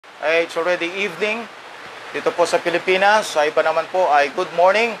It's already evening dito po sa Pilipinas. Sa iba naman po ay good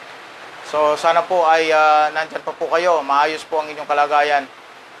morning. So sana po ay nandyan pa po kayo. Maayos po ang inyong kalagayan.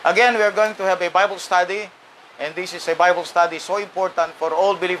 Again, we are going to have a Bible study. And this is a Bible study so important for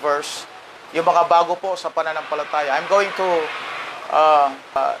all believers. Yung mga bago po sa pananampalataya. I'm going to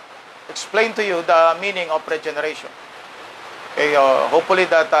explain to you the meaning of regeneration. Okay, hopefully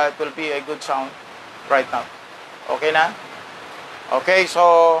that it will be a good sound right now. Okay na? Okay,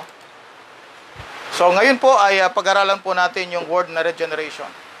 so ngayon po ay pag-aralan po natin yung word na regeneration.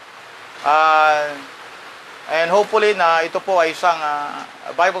 And hopefully na ito po ay isang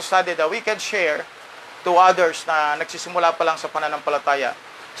Bible study that we can share to others na nagsisimula pa lang sa pananampalataya.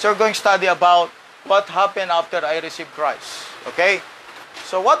 So we're going to study about what happened after I received Christ. Okay?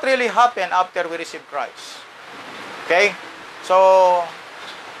 So what really happened after we received Christ? Okay? So,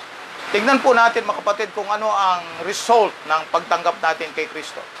 tignan po natin mga kapatid kung ano ang result ng pagtanggap natin kay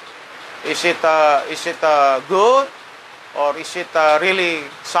Kristo. Is it good? Or is it really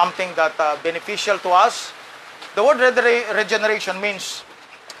something that beneficial to us? The word regeneration means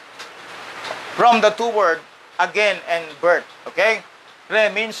from the two words, again and birth. Okay?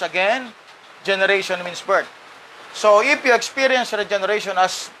 Re means again, generation means birth. So, if you experience regeneration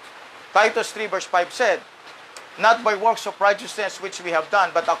as Titus 3 verse 5 said, not by works of righteousness which we have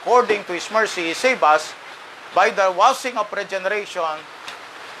done, but according to His mercy, He saved us by the washing of regeneration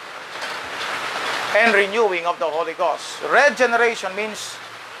and renewing of the Holy Ghost. Regeneration means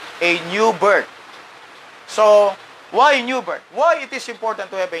a new birth. So, why new birth? Why it is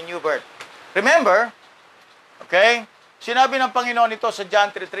important to have a new birth? Remember, okay, sinabi ng Panginoon ito sa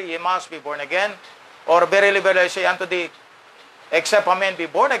John 3:3, "He must be born again." Or verily, verily, I say unto thee, except a man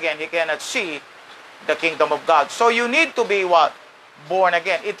be born again, he cannot see the kingdom of God. So you need to be what? Born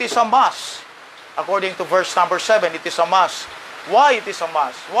again. It is a must. According to verse number 7, it is a must. Why it is a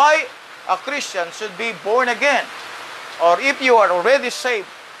must? Why a Christian should be born again? Or if you are already saved,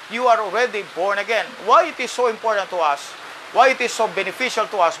 you are already born again. Why it is so important to us? Why it is so beneficial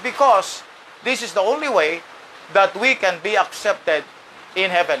to us? Because this is the only way that we can be accepted in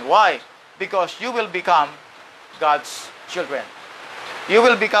heaven. Why? Because you will become God's children. You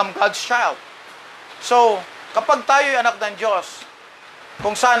will become God's child. So, kapag tayo'y anak ng Diyos,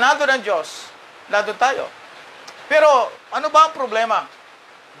 kung saan nandun ang Diyos, nandun tayo. Pero, ano ba ang problema?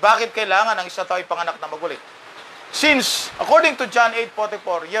 Bakit kailangan ng isa tayo'y panganak na magulit? Since, according to John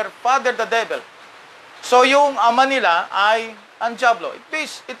 8:44, your father the devil. So, yung ama nila ay ang diablo.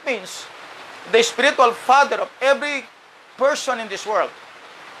 It means, the spiritual father of every person in this world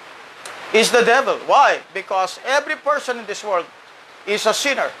is the devil. Why? Because every person in this world is a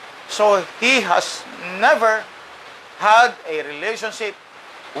sinner. So, he has never had a relationship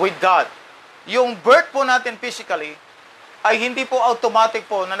with God. Yung birth po natin physically, ay hindi po automatic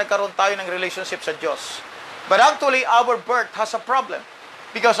po na nagkaroon tayo ng relationship sa Diyos. But actually, our birth has a problem.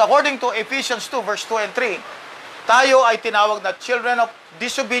 Because according to Ephesians 2, verse 2 and 3, tayo ay tinawag na children of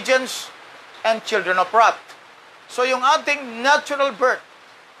disobedience and children of wrath. So, yung ating natural birth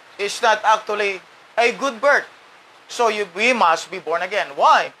is not actually a good birth. So, we must be born again.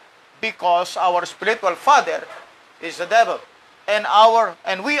 Why? Because our spiritual father is the devil.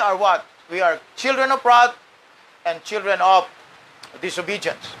 And we are what? We are children of wrath and children of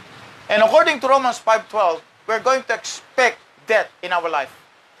disobedience. And according to Romans 5:12, we're going to expect death in our life.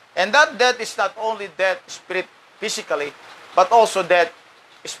 And that death is not only death physically, but also death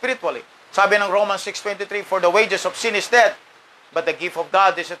spiritually. Sabi ng Romans 6:23, "For the wages of sin is death, but the gift of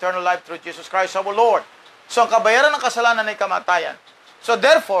God is eternal life through Jesus Christ our Lord." So, ang kabayaran ng kasalanan ay kamatayan. So,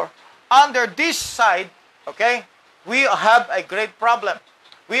 therefore, under this side, okay, we have a great problem.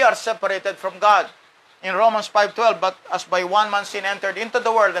 We are separated from God. In Romans 5:12, "But as by one man sin entered into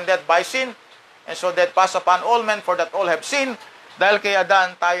the world, and death by sin, and so death passed upon all men, for that all have sinned." Dahil kay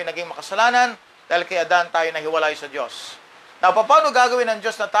Adan tayo naging makasalanan, dahil kay Adan tayo nahiwalay sa Diyos. Now, paano gagawin ng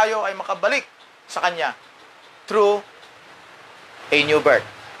Diyos na tayo ay makabalik sa Kanya? Through a new birth.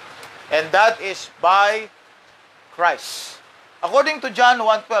 And that is by Christ. According to John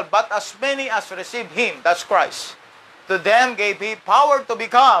 1:12, "But as many as received Him," that's Christ, "to them gave He power to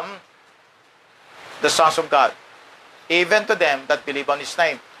become the sons of God, even to them that believe on His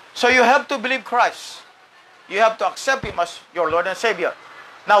name." So you have to believe Christ. You have to accept Him as your Lord and Savior.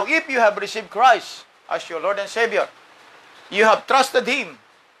 Now, if you have received Christ as your Lord and Savior, you have trusted Him.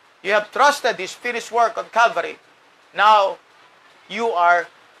 You have trusted His finished work on Calvary. Now, you are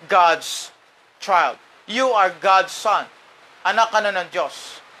God's child. You are God's son. Anak ka na ng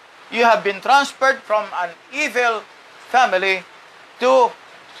Diyos. You have been transferred from an evil family to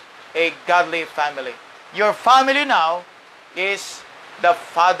a godly family. Your family now is the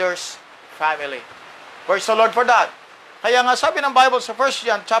Father's family. Praise the Lord for that. Kaya nga sabi ng Bible sa 1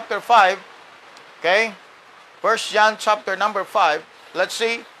 John chapter 5, okay? 1 John chapter number 5, let's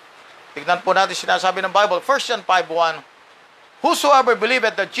see. Tignan po natin sinasabi ng Bible. 1 John 5:1, whosoever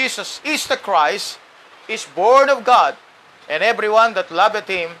believeth that Jesus is the Christ is born of God, and everyone that loveth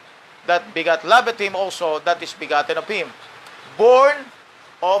him, that loveth him also, that is begotten of him. Born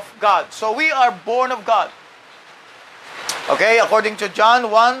of God. So we are born of God. Okay, according to John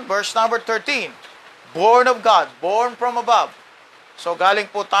 1, verse number 13. Born of God, born from above. So galing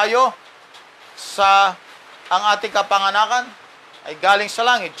po tayo sa, ang ating kapanganakan ay galing sa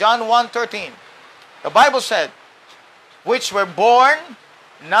langit. John 1:13. The Bible said, which were born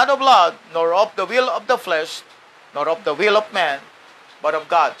not of blood, nor of the will of the flesh, nor of the will of man, but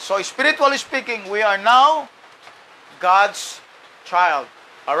of God. So spiritually speaking, we are now God's child.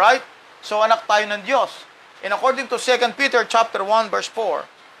 Alright? So anak tayo ng Diyos. And according to 2 Peter chapter 1 verse 4,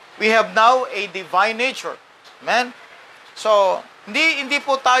 we have now a divine nature. Amen? So, hindi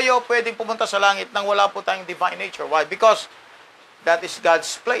po tayo pwedeng pumunta sa langit nang wala po tayong divine nature. Why? Because that is God's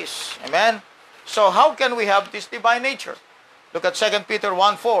place. Amen? So, how can we have this divine nature? Look at 2 Peter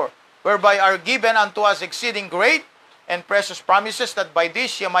 1:4, whereby are given unto us exceeding great and precious promises, that by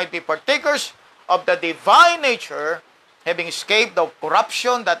this ye might be partakers of the divine nature, having escaped the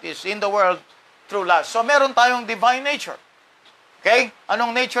corruption that is in the world through lust. So, meron tayong divine nature. Okay?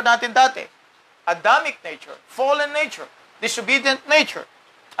 Anong nature natin dati? Adamic nature, fallen nature, disobedient nature,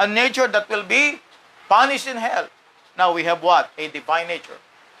 a nature that will be punished in hell. Now we have what? A divine nature.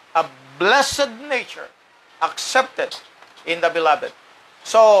 A blessed nature, accepted in the beloved.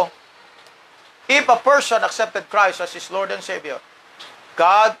 So, if a person accepted Christ as his Lord and Savior,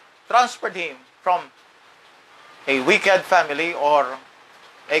 God transferred him from a wicked family or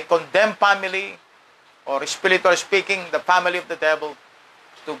a condemned family, or spiritually speaking, the family of the devil,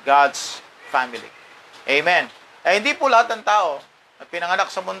 to God's family. Amen. Eh, hindi po lahat ng tao na pinanganak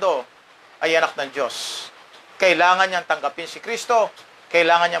sa mundo ay anak ng Diyos. Kailangan niyang tanggapin si Kristo,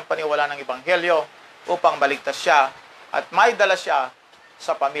 kailangan niyang paniwala ng Ebanghelyo upang maligtas siya at may dala siya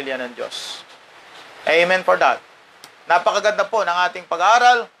sa pamilya ng Diyos. Amen for that. Napakaganda po ng ating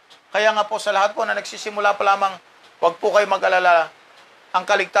pag-aaral. Kaya nga po sa lahat po na nagsisimula pa lamang, huwag po kayo mag-alala. Ang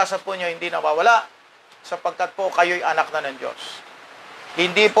kaligtasan po niyo hindi nawawala, sapagkat po kayo'y anak na ng Diyos.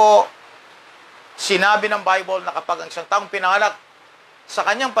 Hindi po sinabi ng Bible na kapag ang isang taong pinanganak sa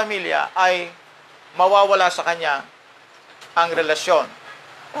kanyang pamilya ay mawawala sa kanya ang relasyon.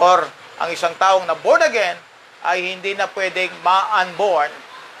 Or ang isang taong na born again ay hindi na pwedeng ma-unborn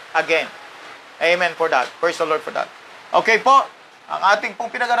again. Amen for that. Praise the Lord for that. Okay po, ang ating pong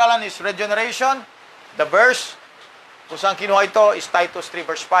pinag-aralan is regeneration. The verse kung saan kinuha ito is Titus 3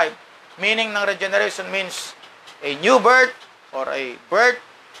 verse 5. Meaning ng regeneration means a new birth or a birth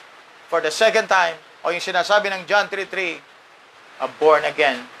for the second time, o yung sinasabi ng John 3:3, a born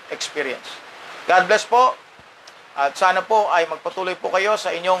again experience. God bless po, at sana po ay magpatuloy po kayo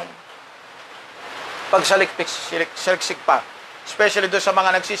sa inyong pagsaliksik pa. Especially doon sa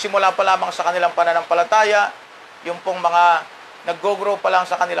mga nagsisimula pa lamang sa kanilang pananampalataya, yung pong mga nag-go-grow pa lang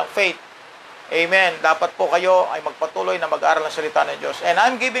sa kanilang faith. Amen. Dapat po kayo ay magpatuloy na mag-aaral ng salita ng Diyos. And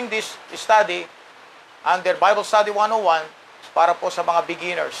I'm giving this study under Bible Study 101 para po sa mga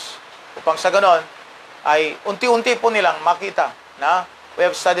beginners. Upang sa ganon, ay unti-unti po nilang makita na we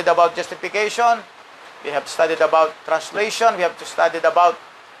have studied about justification, we have studied about translation, we have studied about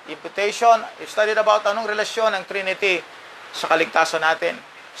imputation, we have studied about anong relasyon ng Trinity sa kaligtasan natin.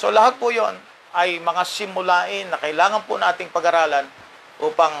 So lahat po yon ay mga simulain na kailangan po nating pag-aralan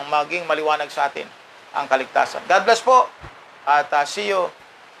upang maging maliwanag sa atin ang kaligtasan. God bless po, at see you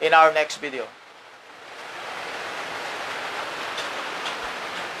in our next video.